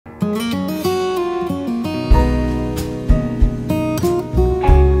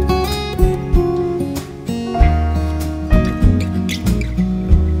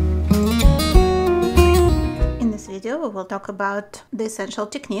will talk about the essential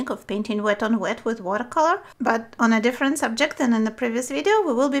technique of painting wet on wet with watercolor, but on a different subject than in the previous video.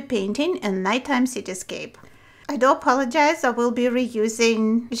 We will be painting a nighttime cityscape. I do apologize, I will be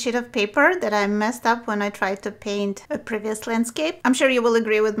reusing a sheet of paper that I messed up when I tried to paint a previous landscape. I'm sure you will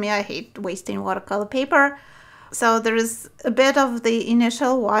agree with me, I hate wasting watercolor paper. So there is a bit of the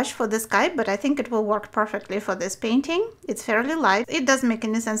initial wash for the sky, but I think it will work perfectly for this painting. It's fairly light. It doesn't make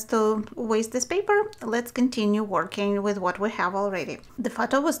any sense to waste this paper. Let's continue working with what we have already. The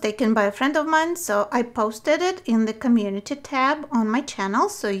photo was taken by a friend of mine, so I posted it in the community tab on my channel,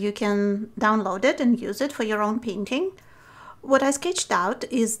 so you can download it and use it for your own painting. What I sketched out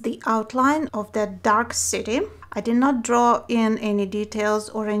is the outline of that dark city. I did not draw in any details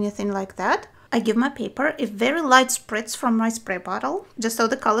or anything like that. I give my paper a very light spritz from my spray bottle, just so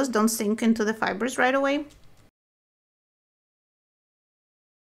the colors don't sink into the fibers right away.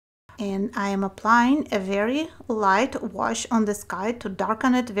 And I am applying a very light wash on the sky to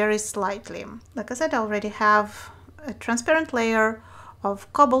darken it very slightly. Like I said, I already have a transparent layer of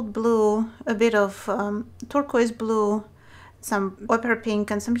cobalt blue, a bit of turquoise blue, some opera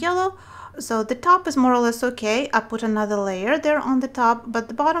pink and some yellow. So the top is more or less okay. I put another layer there on the top, but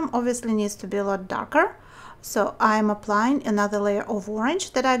the bottom obviously needs to be a lot darker. So I'm applying another layer of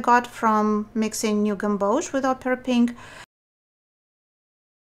orange that I got from mixing New Gamboge with opera pink.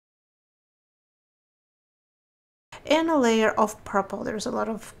 And a layer of purple. There's a lot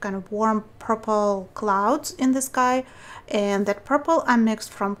of kind of warm purple clouds in the sky, and that purple I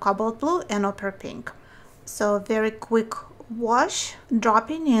mixed from cobalt blue and opera pink. So very quick wash,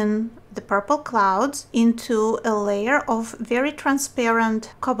 dropping in the purple clouds into a layer of very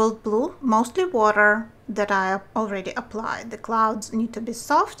transparent cobalt blue, mostly water, that I already applied. The clouds need to be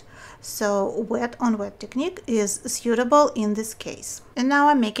soft, so wet on wet technique is suitable in this case. And now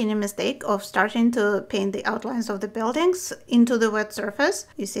I'm making a mistake of starting to paint the outlines of the buildings into the wet surface.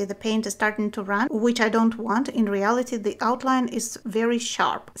 You see the paint is starting to run, which I don't want. In reality, the outline is very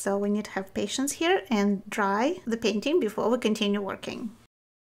sharp, so we need to have patience here and dry the painting before we continue working.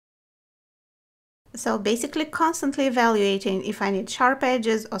 So basically constantly evaluating if I need sharp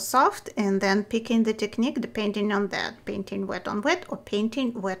edges or soft, and then picking the technique depending on that, painting wet on wet or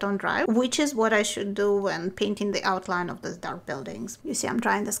painting wet on dry, which is what I should do when painting the outline of those dark buildings. You see I'm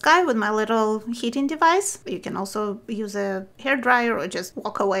drying the sky with my little heating device. You can also use a hairdryer or just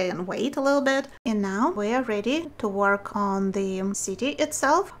walk away and wait a little bit. And now we are ready to work on the city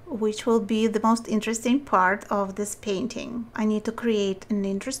itself, which will be the most interesting part of this painting. I need to create an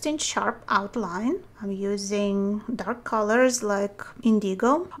interesting sharp outline. I'm using dark colors like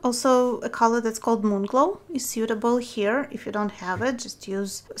indigo. Also, a color that's called Moonglow is suitable here. If you don't have it, just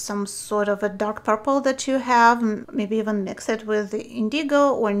use some sort of a dark purple that you have, maybe even mix it with the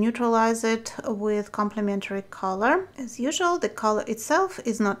indigo or neutralize it with complementary color. As usual, the color itself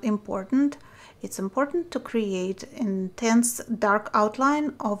is not important. It's important to create an intense dark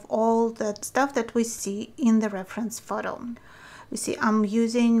outline of all that stuff that we see in the reference photo. You see, I'm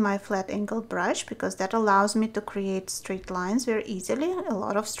using my flat angle brush because that allows me to create straight lines very easily, a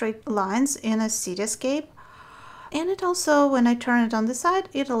lot of straight lines in a cityscape. And it also, when I turn it on the side,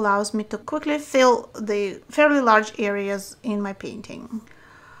 it allows me to quickly fill the fairly large areas in my painting.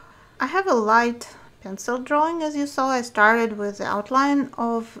 I have a light pencil drawing. As you saw, I started with the outline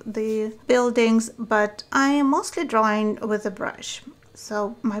of the buildings, but I am mostly drawing with a brush.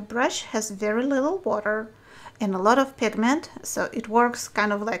 So my brush has very little water and a lot of pigment, so it works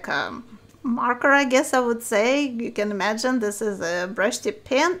kind of like a marker, I guess I would say. You can imagine this is a brush tip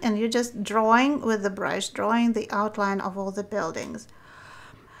pen and you're just drawing with the brush, drawing the outline of all the buildings.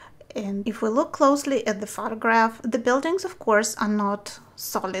 And if we look closely at the photograph, the buildings of course are not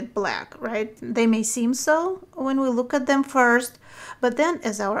solid black, right? They may seem so when we look at them first, but then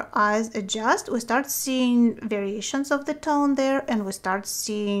as our eyes adjust, we start seeing variations of the tone there, and we start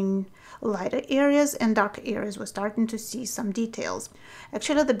seeing lighter areas and darker areas. We're starting to see some details.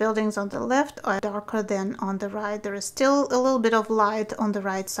 Actually, the buildings on the left are darker than on the right. There is still a little bit of light on the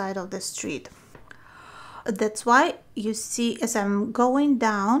right side of the street. That's why you see as I'm going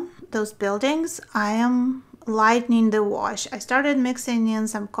down those buildings, I am lightening the wash. I started mixing in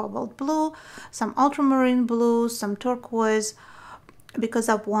some cobalt blue, some ultramarine blue, some turquoise, because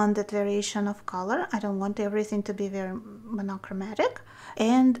I want that variation of color. I don't want everything to be very monochromatic,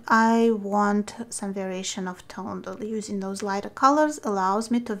 and I want some variation of tone. Using those lighter colors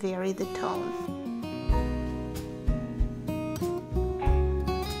allows me to vary the tone.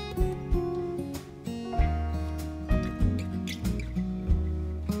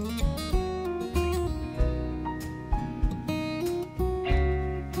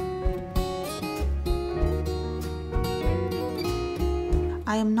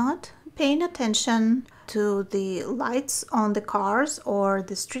 I am not paying attention to the lights on the cars or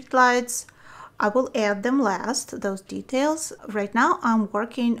the street lights. I will add them last, those details. Right now I'm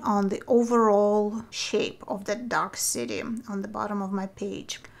working on the overall shape of that dark city on the bottom of my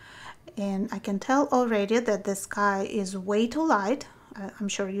page. And I can tell already that the sky is way too light. I'm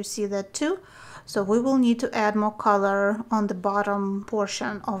sure you see that too. So we will need to add more color on the bottom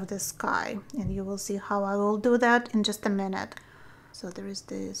portion of the sky. And you will see how I will do that in just a minute. So there is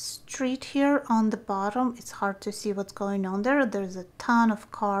the street here on the bottom. It's hard to see what's going on there. There's a ton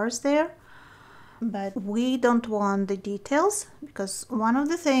of cars there. But we don't want the details, because one of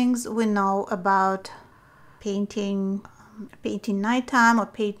the things we know about painting nighttime or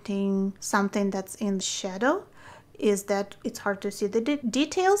painting something that's in shadow is that it's hard to see the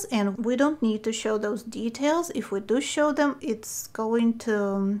details, and we don't need to show those details. If we do show them, it's going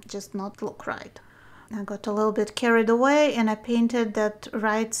to just not look right. I got a little bit carried away and I painted that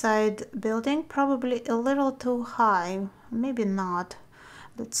right side building probably a little too high. Maybe not.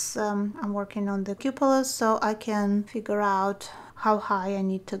 I'm working on the cupola so I can figure out how high I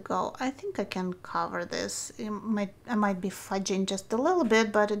need to go. I think I can cover this. I might be fudging just a little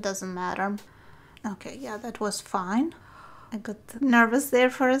bit, but it doesn't matter. Okay, yeah, that was fine. I got nervous there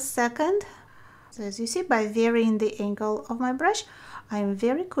for a second. So as you see, by varying the angle of my brush, I'm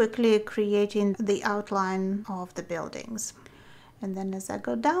very quickly creating the outline of the buildings. And then as I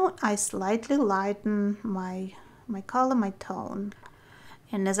go down, I slightly lighten my color, my tone.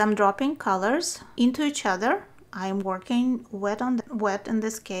 And as I'm dropping colors into each other, I'm working wet on wet. In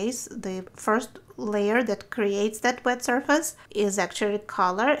this case, the first layer that creates that wet surface is actually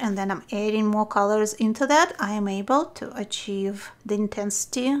color, and then I'm adding more colors into that. I am able to achieve the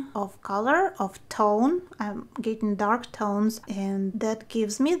intensity of color, of tone. I'm getting dark tones, and that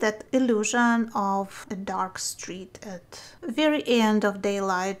gives me that illusion of a dark street at the very end of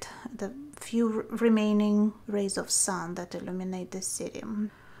daylight, the few remaining rays of sun that illuminate the city.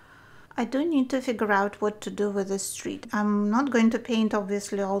 I do need to figure out what to do with the street. I'm not going to paint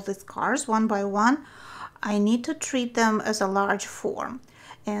obviously all these cars one by one. I need to treat them as a large form.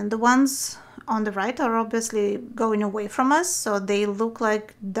 And the ones on the right are obviously going away from us, so they look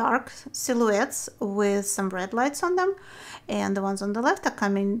like dark silhouettes with some red lights on them. And the ones on the left are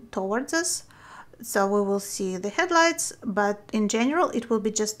coming towards us. So we will see the headlights, but in general it will be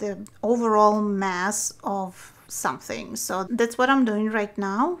just the overall mass of something. So that's what I'm doing right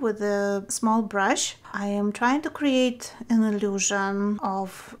now with a small brush. I am trying to create an illusion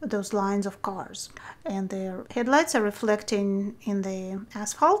of those lines of cars, and their headlights are reflecting in the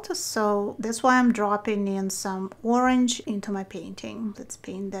asphalt, so that's why I'm dropping in some orange into my painting. Let's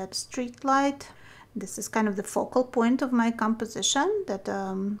paint that street light. This is kind of the focal point of my composition, that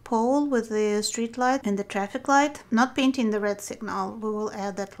pole with the street light and the traffic light. Not painting the red signal, we will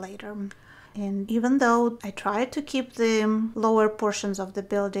add that later. And even though I try to keep the lower portions of the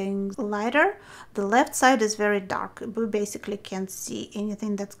building lighter, the left side is very dark. We basically can't see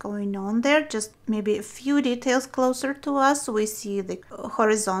anything that's going on there, just maybe a few details closer to us. We see the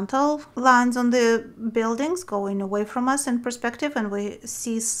horizontal lines on the buildings going away from us in perspective, and we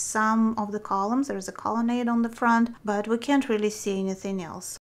see some of the columns. There's a colonnade on the front, but we can't really see anything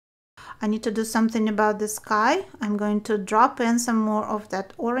else. I need to do something about the sky. I'm going to drop in some more of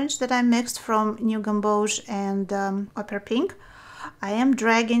that orange that I mixed from New Gamboge and Opera Pink. I am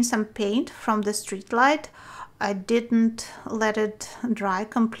dragging some paint from the street light. I didn't let it dry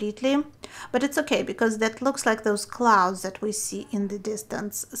completely, but it's okay because that looks like those clouds that we see in the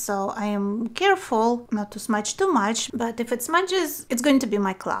distance. So I am careful not to smudge too much, but if it smudges, it's going to be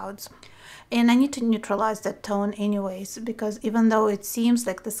my clouds. And I need to neutralize that tone anyways, because even though it seems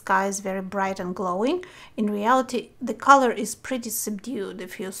like the sky is very bright and glowing, in reality the color is pretty subdued.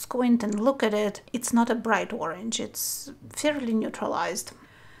 If you squint and look at it, it's not a bright orange, it's fairly neutralized.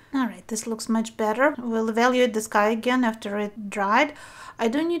 Alright, this looks much better. We'll evaluate the sky again after it dried. I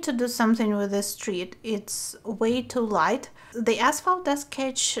do need to do something with the street. It's way too light. The asphalt does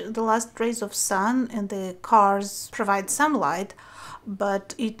catch the last rays of sun and the cars provide some light,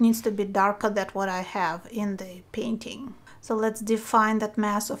 but it needs to be darker than what I have in the painting. So let's define that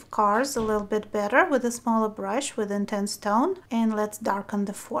mass of cars a little bit better with a smaller brush with intense tone, and let's darken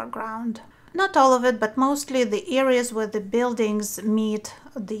the foreground. Not all of it, but mostly the areas where the buildings meet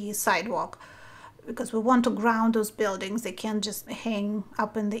the sidewalk, because we want to ground those buildings. They can't just hang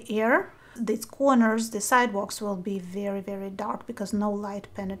up in the air. These corners, the sidewalks, will be very, very dark because no light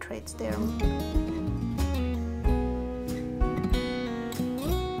penetrates there.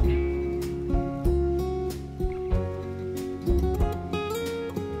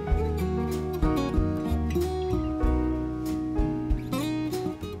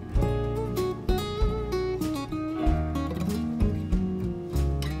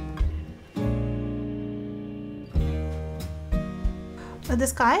 The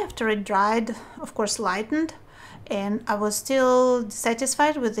sky, after it dried, of course lightened, and I was still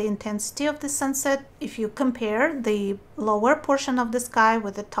satisfied with the intensity of the sunset. If you compare the lower portion of the sky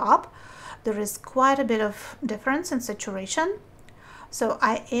with the top, there is quite a bit of difference in saturation. So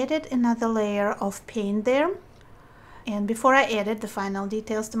I added another layer of paint there. And before I added the final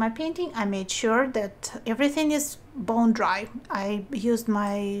details to my painting, I made sure that everything is bone dry. I used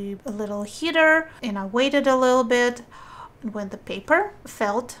my little heater and I waited a little bit. When the paper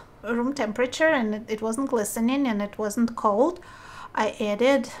felt room temperature and it wasn't glistening and it wasn't cold, I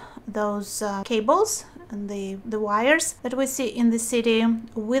added those cables and the wires that we see in the city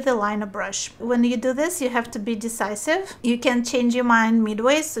with a liner brush. When you do this, you have to be decisive. You can change your mind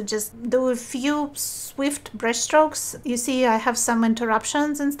midway, so just do a few swift brush strokes. You see I have some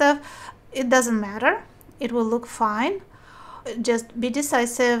interruptions and stuff. It doesn't matter. It will look fine. Just be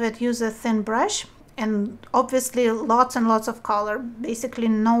decisive and use a thin brush. And obviously lots and lots of color, basically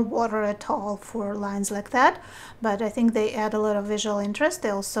no water at all for lines like that, but I think they add a lot of visual interest. They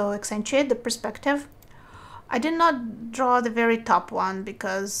also accentuate the perspective. I did not draw the very top one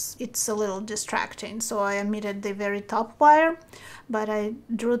because it's a little distracting, so I omitted the very top wire, but I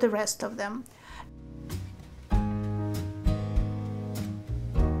drew the rest of them.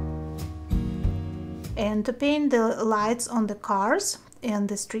 And to paint the lights on the cars and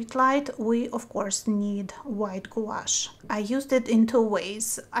the street light, we of course need white gouache. I used it in two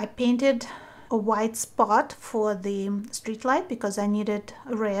ways. I painted a white spot for the street light because I needed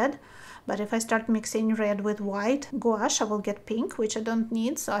red, but if I start mixing red with white gouache, I will get pink, which I don't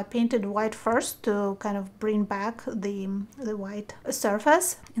need. So I painted white first to kind of bring back the white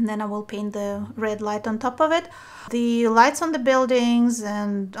surface, and then I will paint the red light on top of it. The lights on the buildings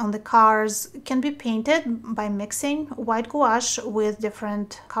and on the cars can be painted by mixing white gouache with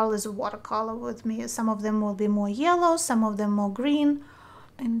different colors of watercolor with me. Some of them will be more yellow, some of them more green,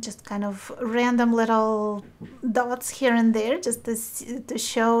 and just kind of random little dots here and there just to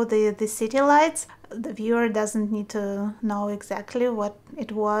show the city lights. The viewer doesn't need to know exactly what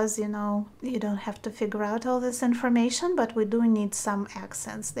it was, you know, you don't have to figure out all this information, but we do need some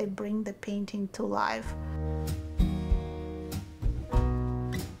accents. They bring the painting to life.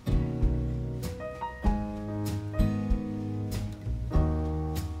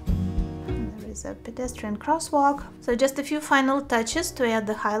 A pedestrian crosswalk. So just a few final touches to add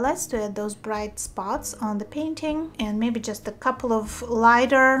the highlights, to add those bright spots on the painting, and maybe just a couple of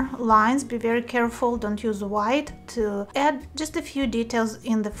lighter lines. Be very careful, don't use white, to add just a few details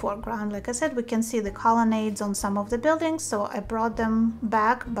in the foreground. Like I said, we can see the colonnades on some of the buildings, so I brought them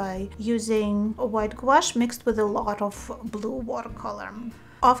back by using white gouache mixed with a lot of blue watercolor.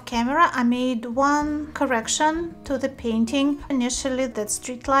 Off camera, I made one correction to the painting. Initially, that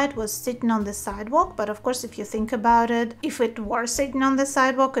streetlight was sitting on the sidewalk, but of course, if you think about it, if it were sitting on the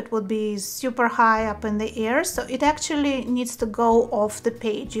sidewalk, it would be super high up in the air. So it actually needs to go off the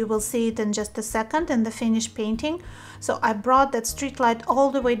page. You will see it in just a second in the finished painting. So I brought that streetlight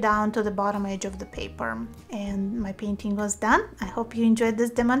all the way down to the bottom edge of the paper, and my painting was done. I hope you enjoyed this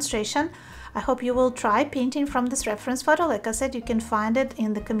demonstration. I hope you will try painting from this reference photo. Like I said, you can find it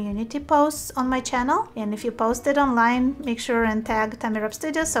in the community posts on my channel. And if you post it online, make sure and tag Tamirab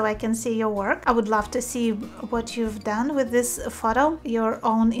Studio so I can see your work. I would love to see what you've done with this photo, your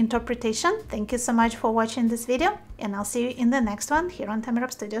own interpretation. Thank you so much for watching this video, and I'll see you in the next one here on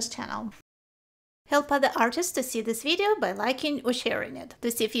Tamirab Studio's channel. Help other artists to see this video by liking or sharing it.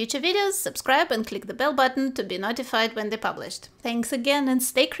 To see future videos, subscribe and click the bell button to be notified when they're published. Thanks again and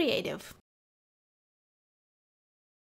stay creative!